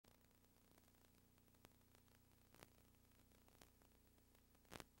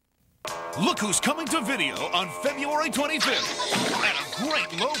Look who's coming to video on February 25th at a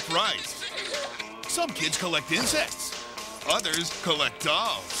great low price. Some kids collect insects. Others collect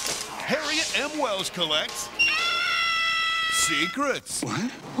dolls. Harriet M. Wells collects secrets.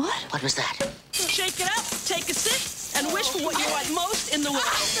 What? What was that? Shake it up, take a sip, and wish for what you want most in the world.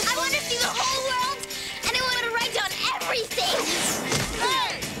 I want to see the whole world, and I want to write down everything.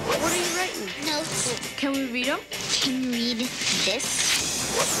 Hey! What are you writing? Notes. Can we read them? Can you read this?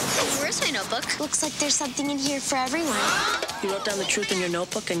 Where's my notebook? Looks like there's something in here for everyone. You wrote down the truth in your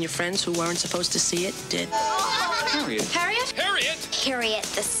notebook, and your friends who weren't supposed to see it did. Harriet. Harriet? Harriet! Harriet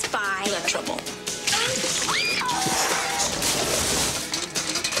the Spy. You have trouble.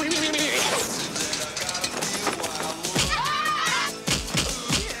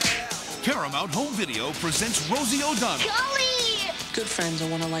 Paramount Home Video presents Rosie O'Donnell Golly! Good friends are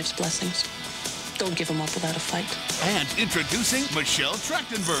one of life's blessings. Don't give them up without a fight. and introducing Michelle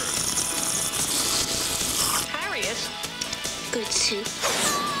Trachtenberg. Harriet? Good soup.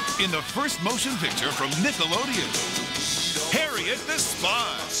 In the first motion picture from Nickelodeon, Harriet the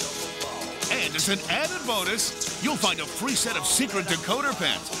Spy. And as an added bonus, you'll find a free set of secret decoder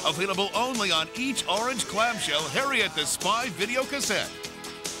pens available only on each orange clamshell Harriet the Spy video cassette.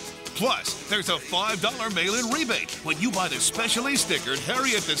 Plus, there's a $5 mail-in rebate when you buy the specially stickered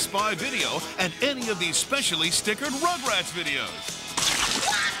Harriet the Spy video and any of these specially stickered Rugrats videos.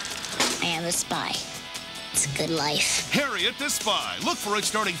 I am a spy. It's a good life. Harriet the Spy. Look for it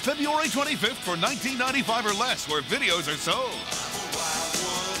starting February 25th for $19.95 or less where videos are sold.